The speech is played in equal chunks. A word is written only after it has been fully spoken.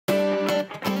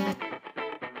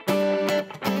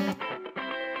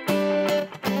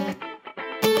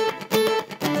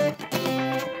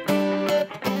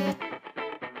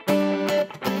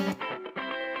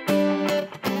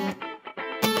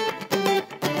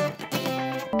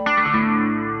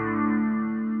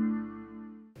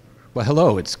Well,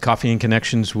 hello. It's Coffee and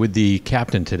Connections with the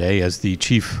captain today, as the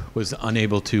chief was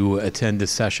unable to attend this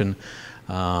session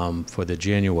for the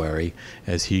January,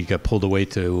 as he got pulled away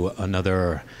to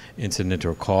another incident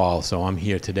or call. So I'm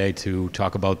here today to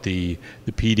talk about the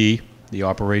PD, the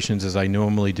operations as I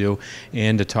normally do,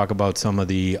 and to talk about some of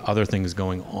the other things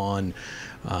going on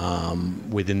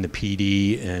within the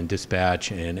PD and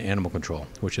dispatch and animal control,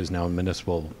 which is now a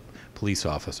municipal police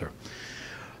officer.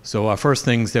 So our first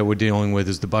things that we're dealing with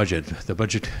is the budget. The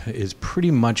budget is pretty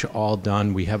much all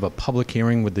done. We have a public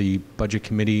hearing with the Budget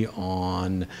Committee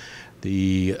on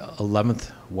the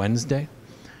 11th Wednesday.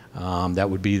 That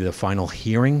would be the final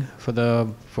hearing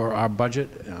for our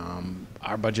budget.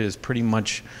 Our budget is pretty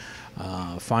much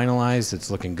finalized.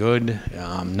 It's looking good.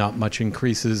 Not much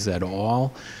increases at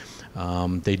all.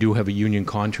 They do have a union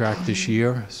contract this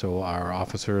year, so our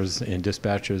officers and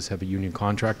dispatchers have a union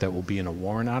contract that will be in a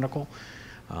warrant article.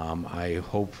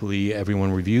 Hopefully everyone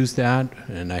reviews that,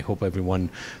 and I hope everyone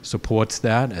supports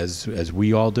that as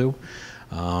we all do.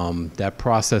 That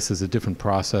process is a different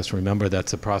process. Remember,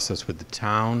 that's a process with the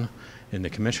town and the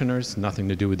commissioners, nothing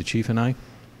to do with the chief and I,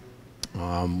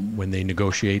 when they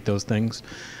negotiate those things.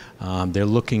 They're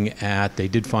looking at, they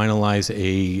did finalize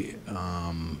a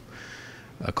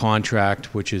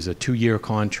contract, which is a 2-year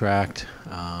contract.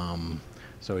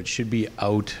 So it should be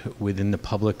out within the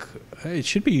public. It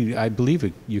should be, I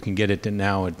believe you can get it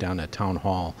now down at Town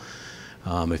Hall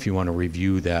if you want to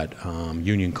review that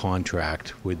union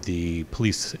contract with the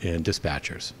police and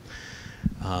dispatchers.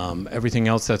 Everything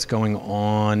else that's going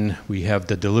on, we have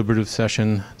the deliberative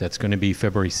session that's going to be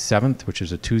February 7th, which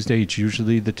is a Tuesday. It's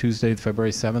usually the Tuesday,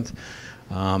 February 7th.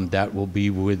 That will be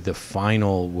with the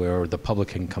final where the public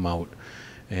can come out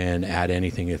and add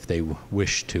anything if they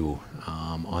wish to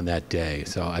on that day.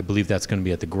 So I believe that's going to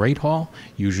be at the Great Hall,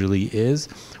 usually is.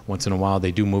 Once in a while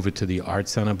they do move it to the Art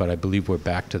Center, but I believe we're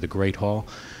back to the Great Hall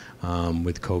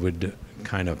with COVID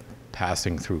kind of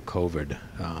passing through COVID.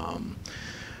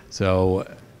 So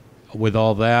with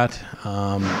all that,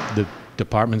 the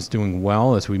department's doing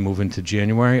well as we move into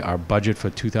January. Our budget for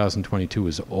 2022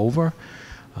 is over.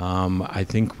 I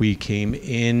think we came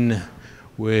in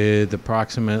with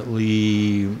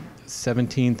approximately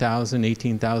 17,000,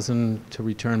 18,000 to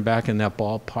return back in that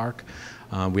ballpark.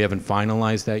 We haven't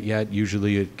finalized that yet.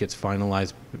 Usually it gets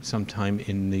finalized sometime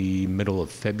in the middle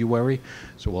of February.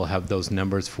 So we'll have those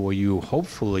numbers for you,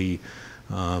 hopefully,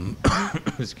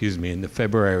 excuse me, in the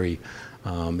February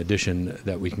edition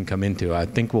that we can come into. I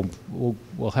think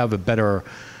we'll have a better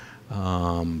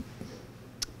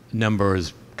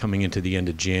numbers coming into the end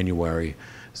of January.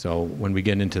 So when we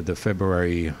get into the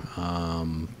February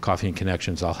Coffee and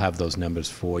Connections, I'll have those numbers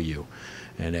for you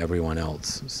and everyone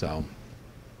else. So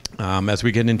as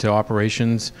we get into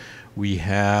operations, we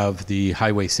have the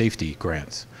highway safety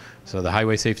grants. So the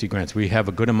highway safety grants, we have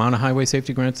a good amount of highway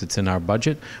safety grants. It's in our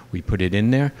budget. We put it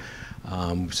in there.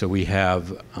 So we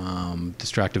have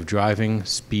distracted driving,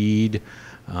 speed,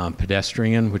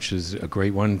 pedestrian, which is a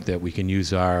great one that we can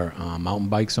use our mountain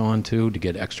bikes on to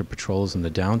get extra patrols in the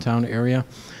downtown area.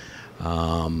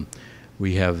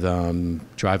 We have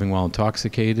driving while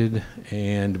intoxicated,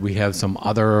 and we have some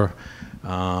other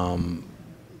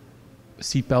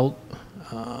seatbelt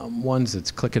ones.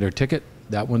 It's click it or ticket.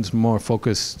 That one's more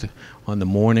focused on the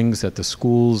mornings at the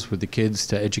schools with the kids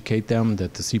to educate them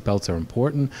that the seatbelts are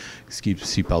important.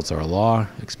 Seatbelts are a law,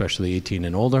 especially 18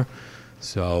 and older.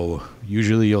 So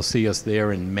usually you'll see us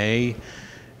there in May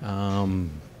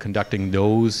conducting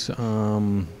those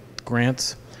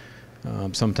grants.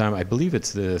 Sometime, I believe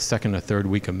it's the 2nd or 3rd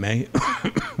week of May,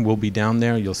 we'll be down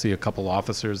there. You'll see a couple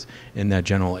officers in that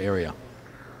general area.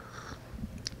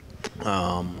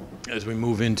 As we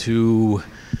move into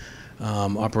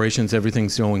operations,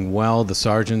 everything's going well. The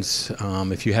sergeants,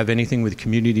 if you have anything with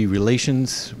community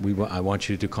relations, I want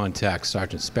you to contact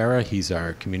Sergeant Sparrow. He's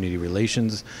our community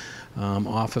relations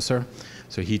officer.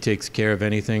 So he takes care of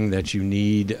anything that you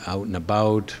need out and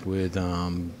about with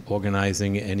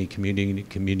organizing any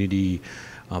community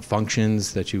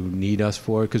functions that you need us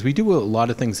for. Because we do a lot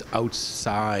of things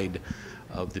outside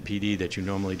of the PD that you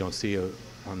normally don't see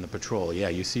on the patrol. Yeah,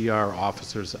 you see our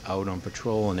officers out on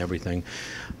patrol and everything,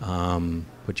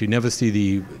 but you never see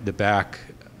the back,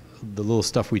 the little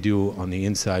stuff we do on the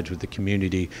insides with the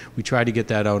community. We try to get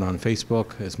that out on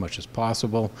Facebook as much as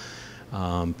possible.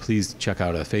 Please check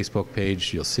out our Facebook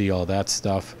page. You'll see all that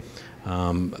stuff.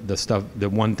 The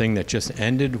one thing that just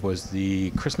ended was the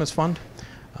Christmas fund.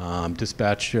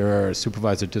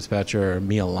 Supervisor dispatcher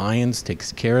Mia Lyons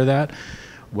takes care of that.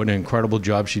 What an incredible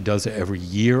job she does every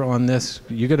year on this.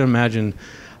 You got to imagine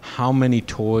how many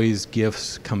toys,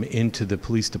 gifts come into the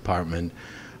police department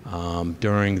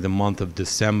during the month of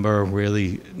December,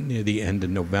 really near the end of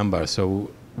November.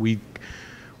 So we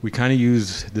kind of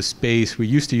use the space. We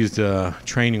used to use the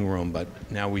training room, but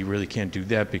now we really can't do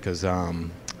that because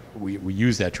we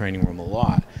use that training room a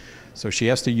lot. So she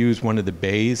has to use one of the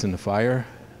bays in the fire,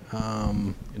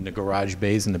 in the garage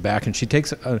bays in the back, and she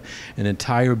takes an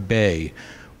entire bay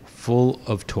full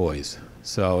of toys.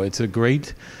 So it's a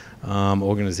great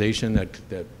organization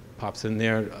that pops in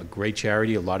there, a great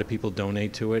charity. A lot of people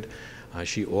donate to it.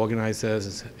 She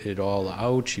organizes it all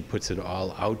out. She puts it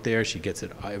all out there. She gets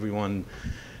it everyone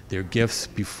their gifts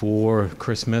before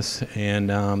Christmas, and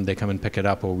they come and pick it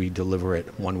up, or we deliver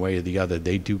it one way or the other.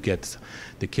 They do get,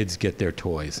 the kids get their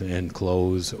toys and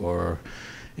clothes or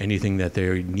anything that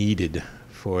they're needed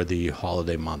for the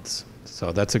holiday months.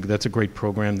 So that's a great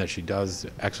program that she does.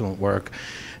 Excellent work.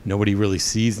 Nobody really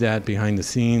sees that behind the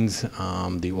scenes,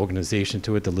 the organization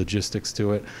to it, the logistics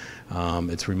to it.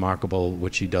 It's remarkable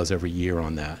what she does every year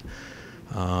on that.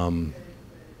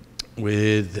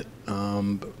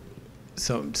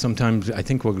 So sometimes I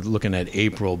think we're looking at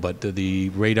April, but the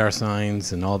radar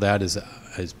signs and all that is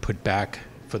put back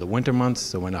for the winter months,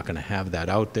 so we're not going to have that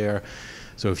out there.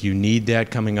 So if you need that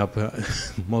coming up,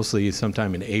 mostly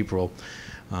sometime in April,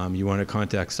 you want to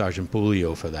contact Sergeant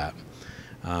Bulio for that.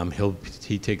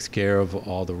 He takes care of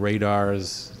all the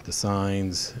radars, the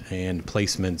signs, and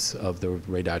placements of the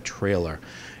radar trailer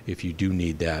if you do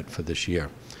need that for this year.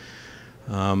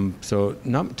 So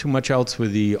not too much else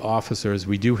with the officers.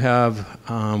 We do have,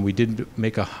 we did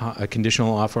make a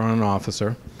conditional offer on an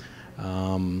officer.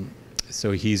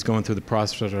 So he's going through the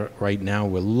process right now.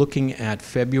 We're looking at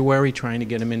February, trying to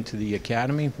get him into the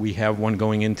academy. We have one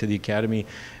going into the academy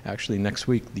actually next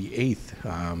week, the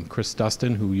 8th. Chris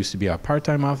Dustin, who used to be our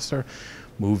part-time officer,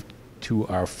 moved to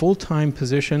our full-time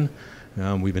position.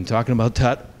 We've been talking about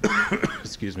that.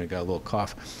 Excuse me, got a little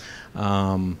cough.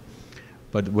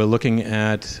 But we're looking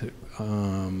at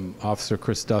Officer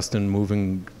Chris Dustin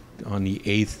moving on the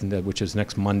 8th, which is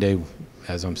next Monday,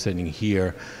 as I'm sitting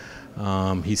here.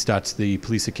 He starts the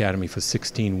police academy for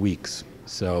 16 weeks.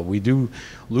 So we do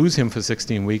lose him for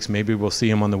 16 weeks. Maybe we'll see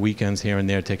him on the weekends here and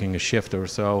there taking a shift or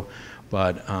so.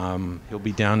 But he'll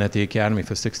be down at the academy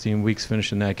for 16 weeks,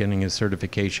 finishing that, getting his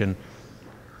certification,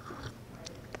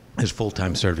 his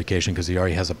full-time certification, because he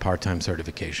already has a part-time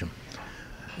certification.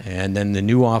 And then the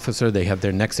new officer, they have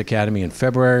their next academy in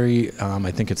February.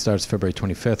 I think it starts February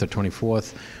 25th or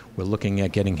 24th. We're looking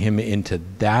at getting him into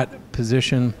that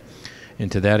position,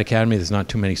 into that academy. There's not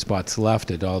too many spots left.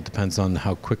 It all depends on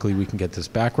how quickly we can get this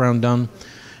background done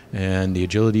and the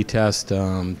agility test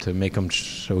to make him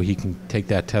so he can take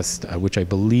that test, which I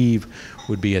believe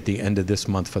would be at the end of this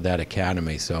month for that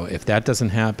academy. So if that doesn't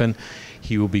happen,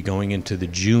 he will be going into the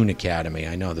June academy.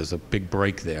 I know there's a big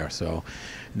break there. So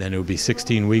then it will be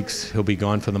 16 weeks. He'll be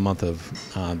gone for the month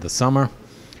of the summer.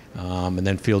 And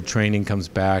then field training comes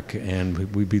back, and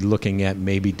we'd be looking at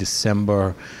maybe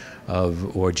December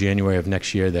or January of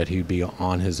next year that he'd be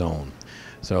on his own.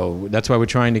 So that's why we're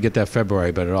trying to get that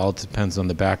February, but it all depends on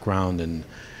the background and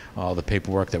all the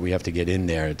paperwork that we have to get in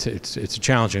there. It's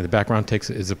challenging. The background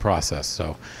is a process,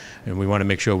 so, and we want to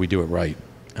make sure we do it right.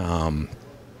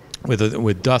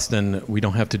 With Dustin, we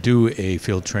don't have to do a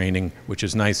field training, which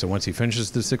is nice. So once he finishes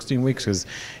the 16 weeks, because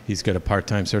he's got a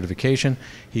part-time certification,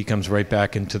 he comes right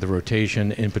back into the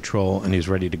rotation in patrol, and he's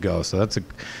ready to go. So that's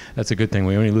a good thing.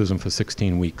 We only lose him for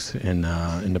 16 weeks in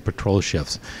the patrol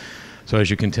shifts. So as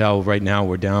you can tell, right now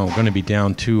we're going to be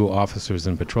down 2 officers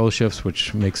in patrol shifts,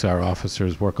 which makes our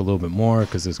officers work a little bit more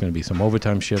because there's going to be some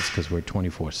overtime shifts because we're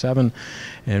 24/7,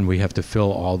 and we have to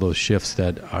fill all those shifts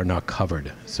that are not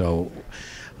covered. So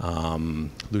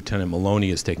Lieutenant Maloney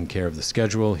is taking care of the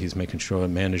schedule. He's making sure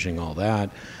managing all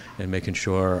that and making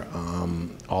sure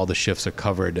all the shifts are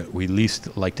covered. We at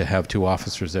least like to have 2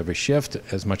 officers every shift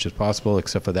as much as possible,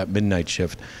 except for that midnight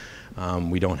shift.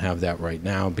 We don't have that right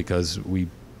now because we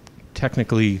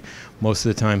technically most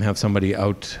of the time have somebody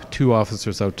out, 2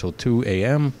 officers out till 2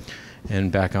 a.m.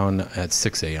 and back on at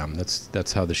 6 a.m.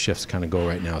 That's how the shifts kind of go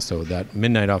right now. So that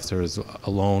midnight officer is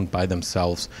alone by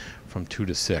themselves from 2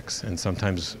 to 6, and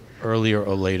sometimes earlier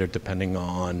or later depending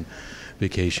on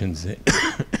vacations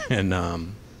and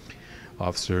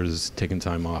officers taking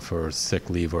time off or sick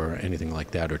leave or anything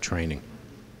like that, or training.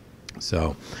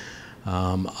 So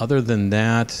other than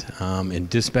that, in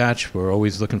dispatch, we're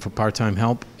always looking for part-time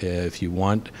help. If you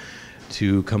want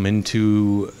to come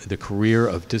into the career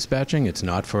of dispatching, it's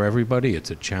not for everybody.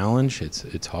 It's a challenge.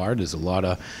 It's hard. There's a lot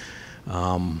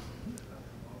of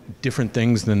different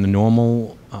things than the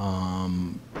normal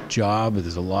job.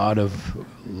 There's a lot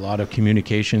of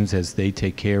communications as they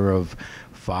take care of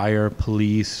fire,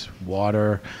 police,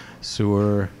 water,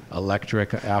 sewer,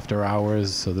 electric, after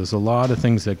hours. So there's a lot of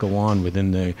things that go on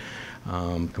within the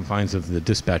confines of the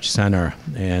dispatch center,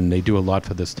 and they do a lot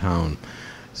for this town.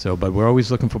 So, but we're always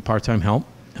looking for part-time help.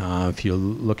 If you're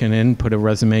looking in, put a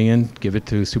resume in, give it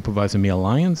to Supervisor Mia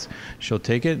Lyons. She'll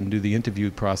take it and do the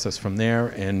interview process from there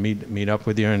and meet up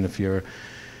with you. And if you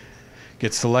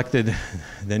get selected,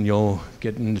 then you'll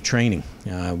get into training.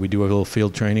 We do a little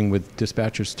field training with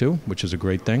dispatchers too, which is a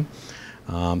great thing.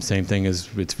 Same thing as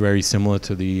it's very similar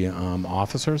to the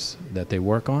officers that they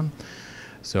work on.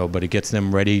 So, but it gets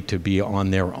them ready to be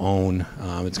on their own.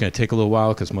 It's going to take a little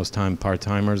while because most time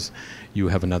part-timers, you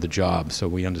have another job. So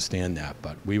we understand that.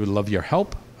 But we would love your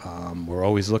help. We're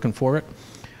always looking for it.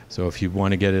 So if you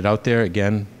want to get it out there,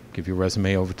 again, give your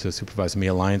resume over to Supervisor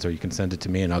Mia Lyons, or you can send it to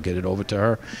me and I'll get it over to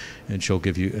her, and she'll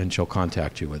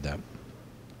contact you with that.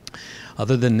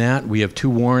 Other than that, we have 2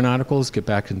 warrant articles. Get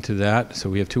back into that. So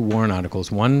we have 2 warrant articles.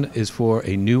 One is for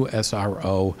a new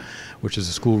SRO, which is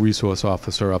a school resource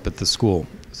officer up at the school.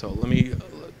 So let me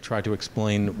try to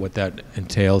explain what that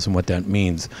entails and what that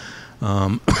means.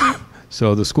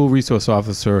 So the school resource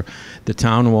officer, the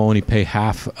town will only pay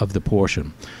half of the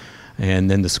portion, and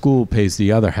then the school pays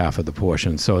the other half of the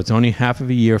portion. So it's only half of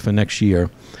a year for next year,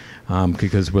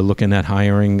 because we're looking at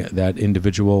hiring that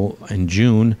individual in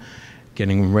June,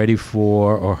 getting ready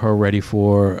for, or her ready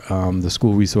for, the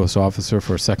school resource officer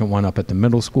for a second one up at the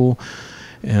middle school.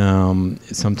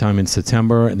 Sometime in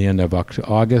September, at the end of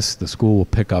August, the school will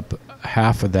pick up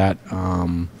half of that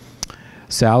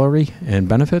salary and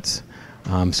benefits.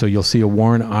 So you'll see a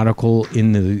warrant article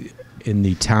in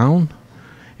the town,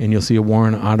 and you'll see a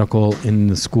warrant article in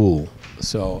the school.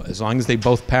 So as long as they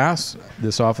both pass,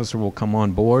 this officer will come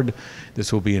on board.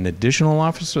 This will be an additional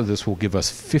officer. This will give us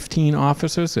 15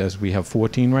 officers, as we have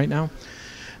 14 right now.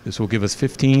 This will give us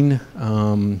 15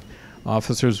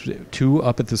 officers, 2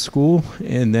 up at the school,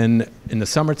 and then in the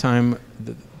summertime,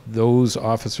 those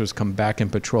officers come back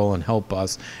and patrol and help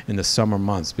us in the summer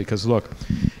months. Because look,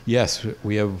 yes,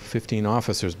 we have 15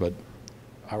 officers, but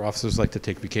our officers like to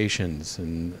take vacations,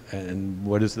 and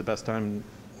what is the best time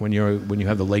when you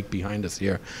have the lake behind us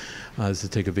here is to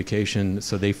take a vacation.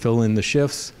 So they fill in the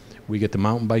shifts. We get the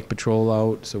mountain bike patrol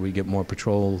out, so we get more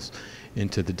patrols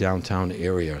into the downtown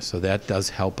area. So that does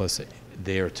help us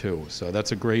there too. So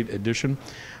that's a great addition.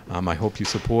 I hope you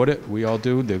support it. We all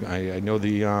do. I know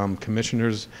the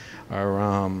commissioners are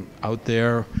out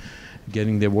there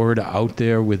getting their word out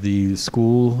there with the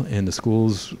school and the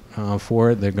schools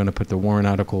for it. They're going to put the warrant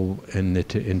article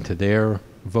into their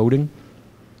voting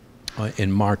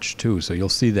in March too. So you'll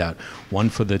see that. One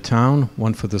for the town,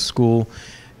 one for the school.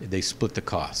 They split the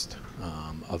cost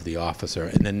of the officer.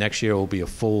 And then next year will be a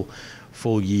full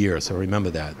year. So remember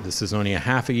that. This is only a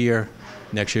half a year.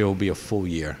 Next year will be a full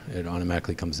year. It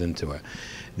automatically comes into it.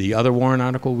 The other warrant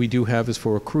article we do have is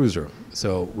for a cruiser.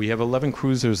 So we have 11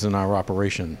 cruisers in our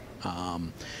operation.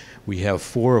 We have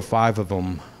 4 or 5 of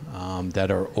them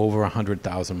that are over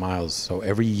 100,000 miles. So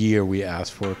every year we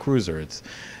ask for a cruiser.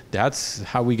 That's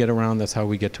how we get around. That's how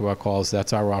we get to our calls.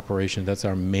 That's our operation. That's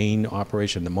our main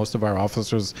operation. Most of our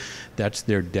officers, that's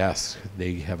their desk.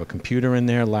 They have a computer in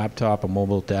there, laptop, a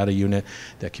mobile data unit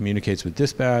that communicates with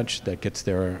dispatch, that gets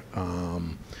their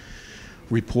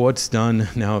reports done.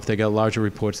 Now, if they got larger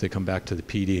reports, they come back to the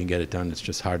PD and get it done. It's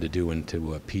just hard to do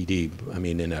into a PD. I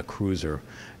mean, in a cruiser,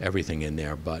 everything in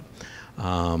there. But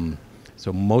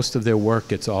so most of their work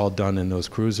gets all done in those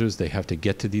cruisers. They have to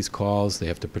get to these calls. They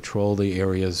have to patrol the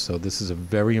areas. So this is a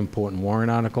very important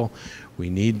warrant article. We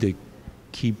need to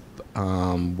keep,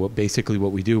 basically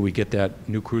what we do, we get that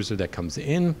new cruiser that comes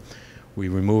in. We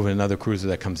remove another cruiser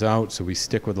that comes out. So we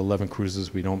stick with 11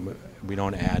 cruisers. We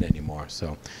don't add anymore.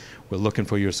 So we're looking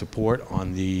for your support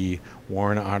on the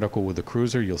warrant article with the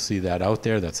cruiser. You'll see that out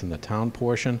there. That's in the town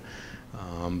portion.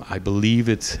 I believe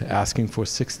it's asking for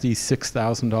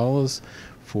 $66,000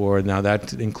 for, now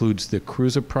that includes the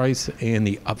cruiser price and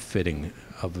the upfitting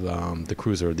of the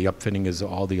cruiser. The upfitting is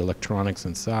all the electronics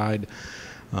inside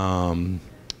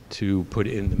to put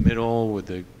in the middle with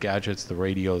the gadgets, the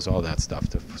radios, all that stuff,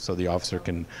 so the officer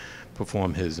can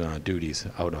perform his duties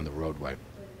out on the roadway.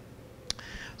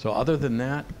 So other than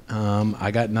that, I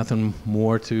got nothing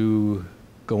more to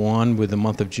go on with the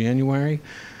month of January.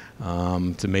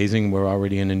 It's amazing we're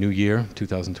already in a new year,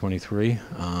 2023.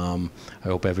 I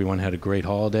hope everyone had a great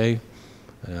holiday,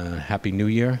 happy new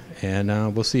year,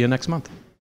 and we'll see you next month.